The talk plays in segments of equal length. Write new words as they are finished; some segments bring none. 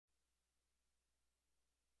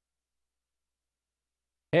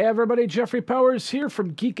Hey everybody, Jeffrey Powers here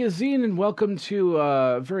from Geekazine, and welcome to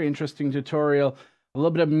a very interesting tutorial. A little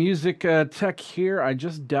bit of music tech here. I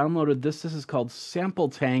just downloaded this. This is called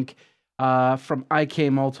SampleTank from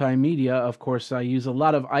IK Multimedia. Of course, I use a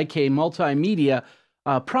lot of IK Multimedia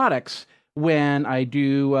products when I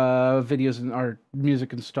do videos and art,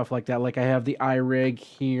 music and stuff like that. Like I have the iRig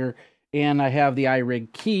here, and I have the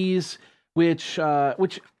iRig keys, which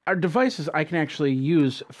are devices I can actually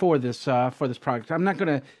use for this product. I'm not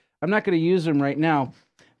gonna use them right now,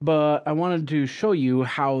 but I wanted to show you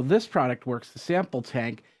how this product works. The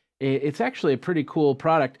SampleTank. It's actually a pretty cool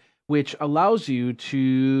product, which allows you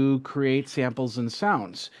to create samples and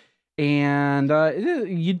sounds, and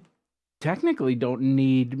you technically don't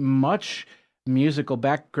need much musical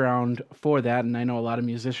background for that. And I know a lot of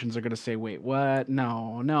musicians are going to say, "Wait, what?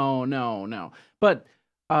 No, no, no, no." But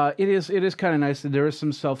it is kind of nice that there is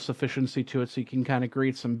some self-sufficiency to it, so you can kind of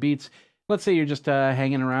create some beats. Let's say you're just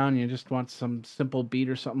hanging around, and you just want some simple beat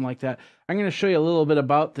or something like that. I'm going to show you a little bit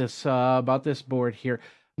about this board here.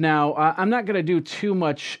 Now, I'm not going to do too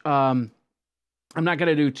much. I'm not going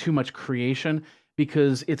to do too much creation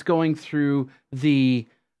because it's going through the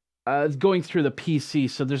PC,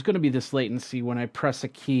 so there's going to be this latency when I press a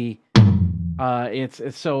key.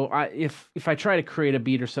 If I try to create a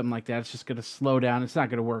beat or something like that, it's just going to slow down. It's not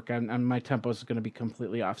going to work, and my tempo is going to be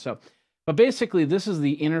completely off. But basically, this is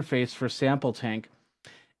the interface for SampleTank,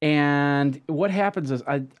 and what happens is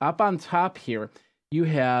up on top here you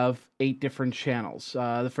have 8 different channels.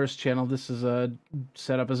 The first channel, this is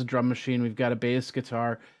set up as a drum machine. We've got a bass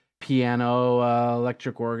guitar, piano,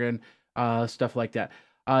 electric organ, stuff like that.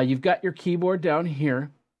 You've got your keyboard down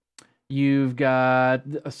here. You've got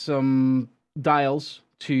some dials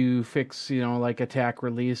to fix, like attack,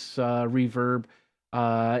 release, reverb,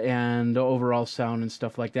 and overall sound and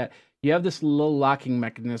stuff like that. You have this little locking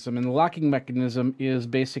mechanism, and the locking mechanism is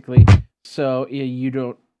basically so you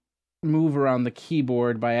don't move around the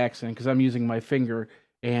keyboard by accident, because I'm using my finger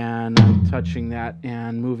and I'm touching that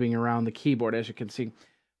and moving around the keyboard, as you can see.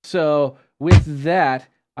 So with that,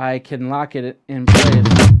 I can lock it in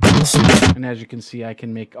place, and as you can see, I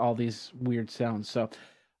can make all these weird sounds. So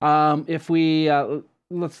if we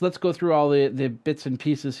let's go through all the bits and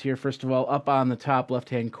pieces here. First of all, up on the top left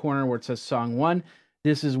hand corner where it says song 1,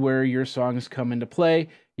 this is where your songs come into play.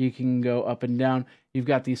 You can go up and down. You've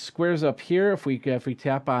got these squares up here. If we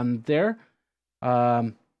tap on there,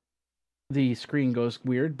 the screen goes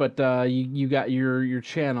weird, but you got your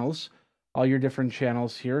channels, all your different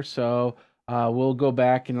channels here. So we'll go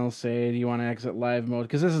back and it'll say, do you want to exit live mode?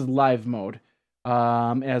 Because this is live mode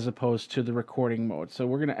as opposed to the recording mode. So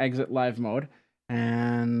we're going to exit live mode,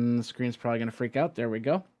 and the screen's probably going to freak out. There we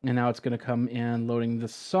go. And now it's going to come in loading the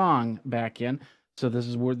song back in. So this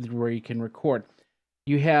is where you can record.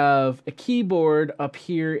 You have a keyboard up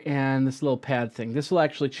here and this little pad thing. This will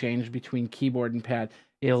actually change between keyboard and pad.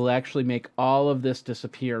 It'll actually make all of this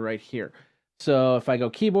disappear right here. So if I go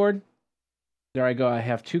keyboard, there I go. I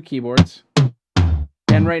have 2 keyboards.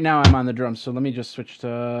 And right now I'm on the drums. So let me just switch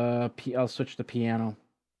to I'll switch to piano.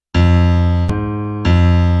 As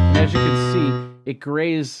you can see, it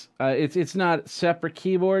grays. It's not separate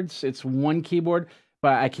keyboards. It's one keyboard,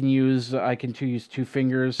 but I can use 2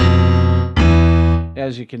 fingers,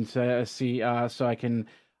 as you can see. So I can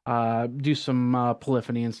do some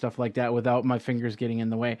polyphony and stuff like that without my fingers getting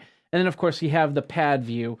in the way. And then of course you have the pad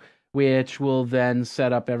view, which will then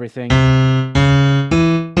set up everything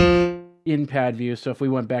in pad view. So if we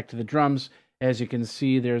went back to the drums, as you can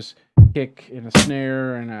see, there's kick and a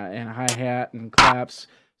snare and a hi-hat and claps.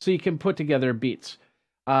 So you can put together beats.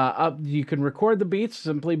 You can record the beats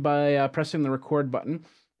simply by pressing the record button.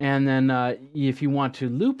 And then if you want to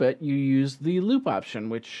loop it, you use the loop option,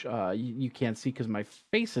 which you can't see because my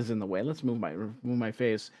face is in the way. Let's move my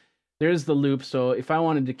face. There's the loop. So if I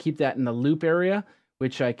wanted to keep that in the loop area,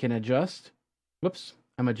 which I can adjust. Whoops,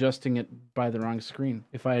 I'm adjusting it by the wrong screen.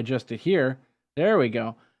 If I adjust it here, there we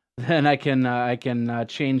go. Then I can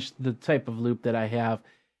change the type of loop that I have.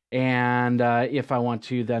 And if I want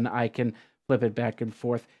to, then I can flip it back and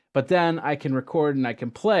forth. But then I can record and I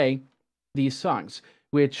can play these songs,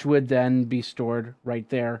 which would then be stored right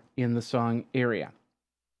there in the song area.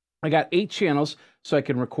 I got 8 channels, so I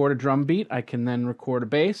can record a drum beat. I can then record a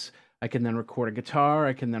bass. I can then record a guitar.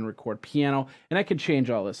 I can then record piano, and I can change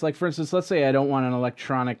all this. Like for instance, let's say I don't want an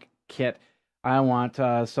electronic kit. I want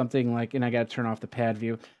something like, and I got to turn off the pad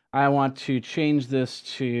view. I want to change this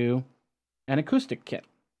to an acoustic kit.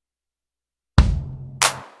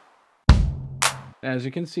 As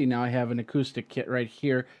you can see, now I have an acoustic kit right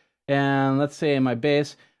here. And let's say my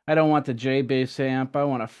bass, I don't want the J bass amp, I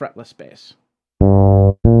want a fretless bass.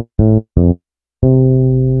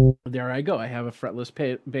 There I go. I have a fretless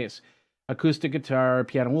bass. Acoustic guitar,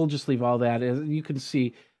 piano. We'll just leave all that. You can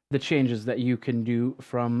see the changes that you can do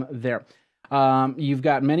from there. You've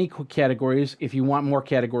got many categories. If you want more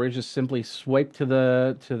categories, just simply swipe to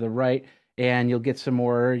the right, and you'll get some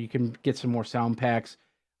more. You can get some more sound packs.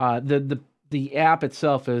 The app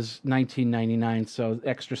itself is $19.99, so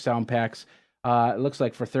extra sound packs. It looks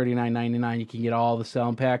like for $39.99 you can get all the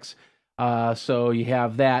sound packs. So you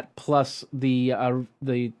have that plus the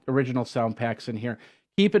original sound packs in here.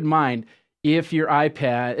 Keep in mind, if your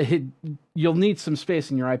iPad, you'll need some space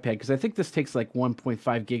in your iPad, because I think this takes like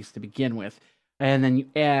 1.5 gigs to begin with. And then you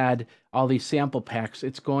add all these sample packs,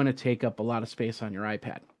 it's going to take up a lot of space on your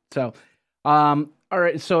iPad. So, all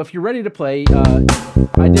right, so if you're ready to play,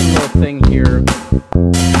 I did a little thing here.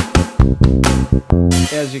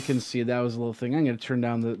 As you can see, that was a little thing. I'm going to turn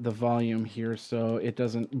down the volume here so it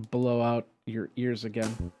doesn't blow out your ears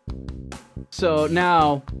again. So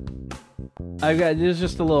now this is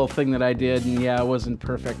just a little thing that I did, and yeah, it wasn't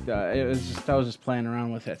perfect. I was just playing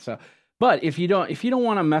around with it. So, but if you don't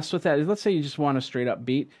want to mess with that, let's say you just want a straight up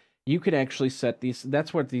beat, you could actually set these.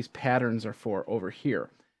 That's what these patterns are for over here.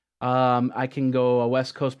 I can go a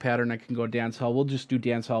West Coast pattern. I can go dancehall. We'll just do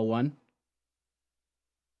dancehall 1.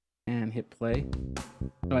 And hit play.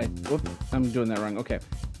 Oh, wait, whoop, I'm doing that wrong. Okay,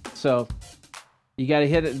 so you got to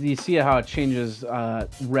hit it. You see how it changes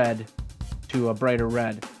red to a brighter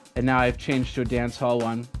red, and now I've changed to a dancehall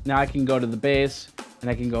 1. Now I can go to the bass, and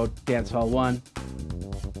I can go dancehall 1,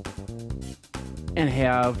 and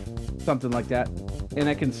have something like that, and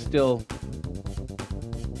I can still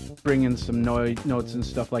bring in some notes and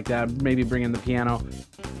stuff like that. Maybe bring in the piano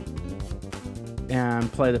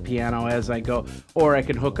and play the piano as I go, or I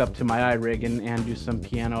can hook up to my iRig and do some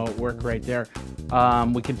piano work right there.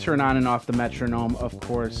 We can turn on and off the metronome, of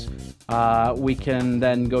course. We can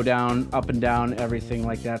then go down, up and down, everything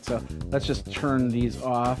like that. So let's just turn these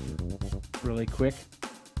off really quick.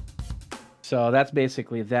 So that's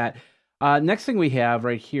basically that. Next thing we have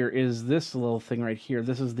right here is this little thing right here.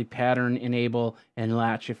 This is the pattern, enable, and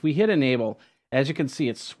latch. If we hit enable, as you can see,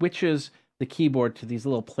 it switches the keyboard to these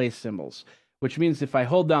little play symbols, which means if I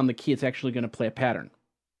hold down the key, it's actually going to play a pattern.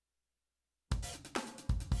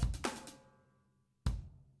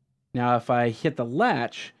 Now, if I hit the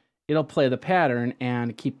latch, it'll play the pattern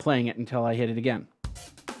and keep playing it until I hit it again.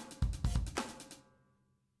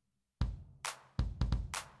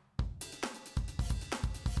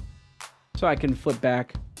 So I can flip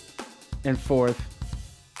back and forth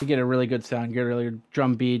to get a really good sound, get a really good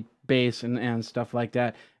drum beat, bass, and stuff like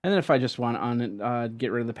that. And then if I just want to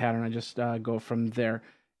get rid of the pattern, I just go from there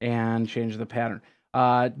and change the pattern.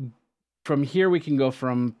 From here, we can go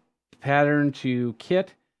from pattern to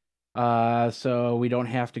kit, so we don't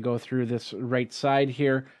have to go through this right side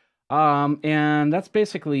here. And that's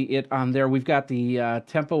basically it on there. We've got the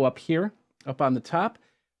tempo up here, up on the top,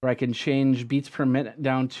 where I can change beats per minute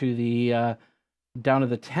down to the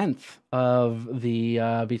 10th of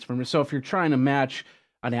the beats per minute. So if you're trying to match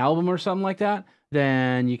an album or something like that,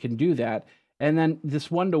 then you can do that. And then this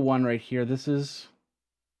 1-to-1 right here, this is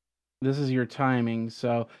your timing.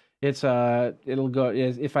 So it's it'll go,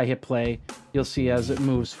 if I hit play, you'll see as it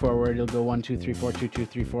moves forward, it'll go 1 2 3 4 2 2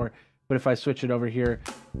 3 4. But if I switch it over here,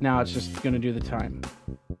 now it's just going to do the time.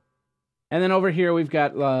 And then over here we've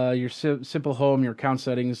got your simple home, your account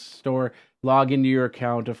settings store. Log into your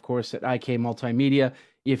account, of course, at IK Multimedia.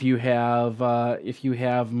 If you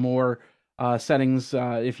have more settings,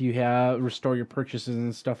 if you have restore your purchases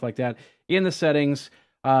and stuff like that in the settings,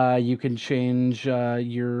 you can change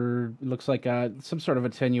your, looks like some sort of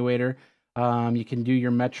attenuator. You can do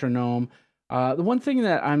your metronome. The one thing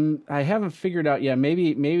that I haven't figured out yet,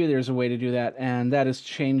 maybe there's a way to do that, and that is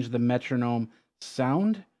change the metronome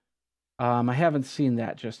sound. I haven't seen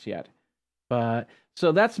that just yet, but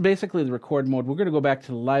so that's basically the record mode. We're going to go back to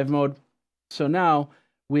the live mode. So now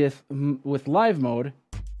with live mode,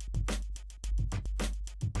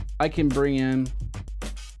 I can bring in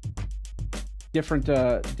different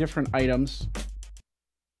items.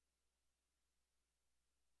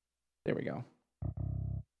 There we go.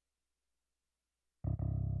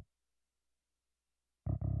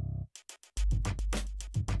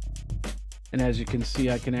 And as you can see,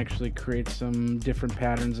 I can actually create some different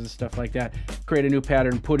patterns and stuff like that. Create a new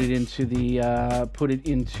pattern, put it into the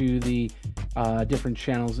different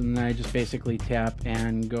channels, and then I just basically tap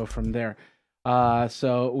and go from there.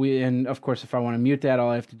 And of course, if I want to mute that, all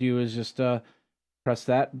I have to do is just press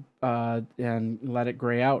that and let it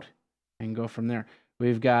gray out, and go from there.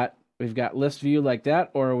 We've got list view like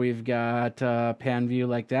that, or we've got pan view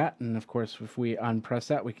like that, and of course, if we unpress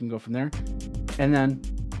that, we can go from there, and then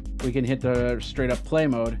we can hit the straight up play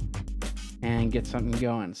mode, and get something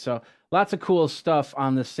going. So lots of cool stuff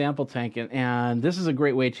on this SampleTank, and this is a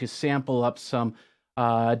great way to sample up some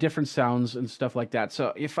different sounds and stuff like that.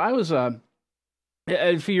 So if I was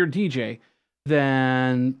if you're a DJ,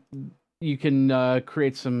 then you can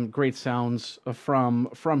create some great sounds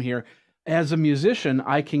from here. As a musician,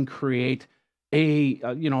 I can create a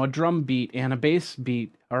a drum beat and a bass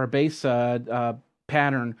beat, or a bass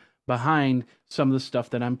pattern behind some of the stuff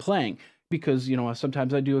that I'm playing, because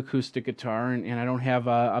sometimes I do acoustic guitar and I don't have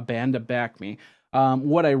a band to back me.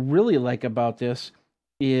 What I really like about this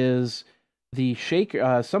is the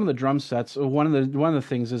shaker. Some of the drum sets. One of the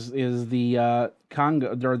things is the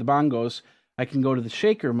conga, or the bongos. I can go to the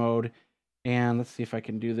shaker mode, and let's see if I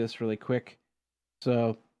can do this really quick.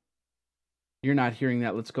 So you're not hearing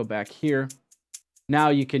that. Let's go back here. Now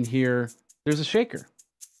you can hear there's a shaker.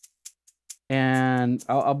 And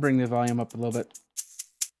I'll bring the volume up a little bit.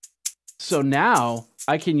 So now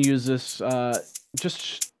I can use this,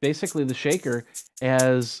 just basically the shaker,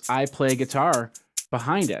 as I play guitar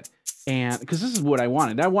behind it. And because this is what I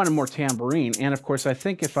wanted. I wanted more tambourine. And of course, I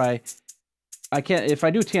think if I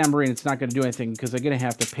do tambourine, it's not going to do anything, because I'm going to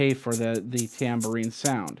have to pay for the tambourine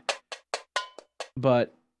sound.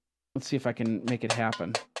 But let's see if I can make it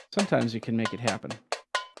happen. Sometimes you can make it happen.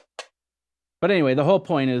 But anyway, the whole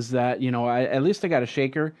point is that, at least I got a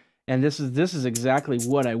shaker, and this is exactly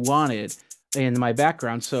what I wanted in my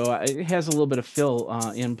background. So it has a little bit of fill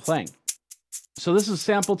in playing. So this is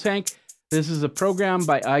SampleTank. This is a program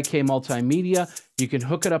by IK Multimedia. You can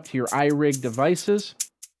hook it up to your iRig devices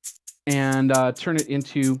and turn it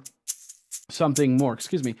into something more.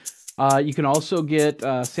 Excuse me. You can also get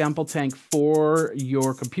SampleTank for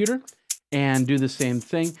your computer and do the same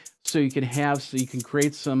thing. So you can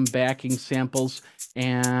create some backing samples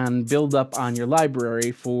and build up on your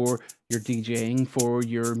library for your DJing, for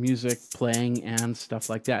your music playing, and stuff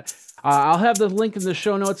like that. I'll have the link in the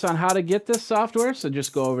show notes on how to get this software, so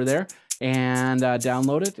just go over there and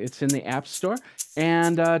download it. It's in the App Store,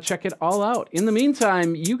 and check it all out. In the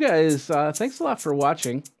meantime, you guys, thanks a lot for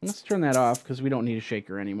watching. Let's turn that off, because we don't need a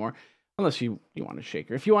shaker anymore, unless you want a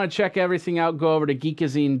shaker. If you want to check everything out, go over to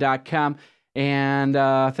geekazine.com. And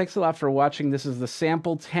thanks a lot for watching. This is the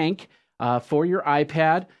SampleTank for your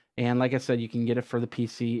iPad. And like I said, you can get it for the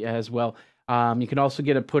PC as well. You can also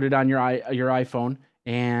put it on your iPhone,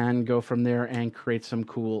 and go from there and create some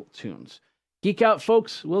cool tunes. Geek out,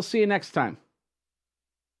 folks. We'll see you next time.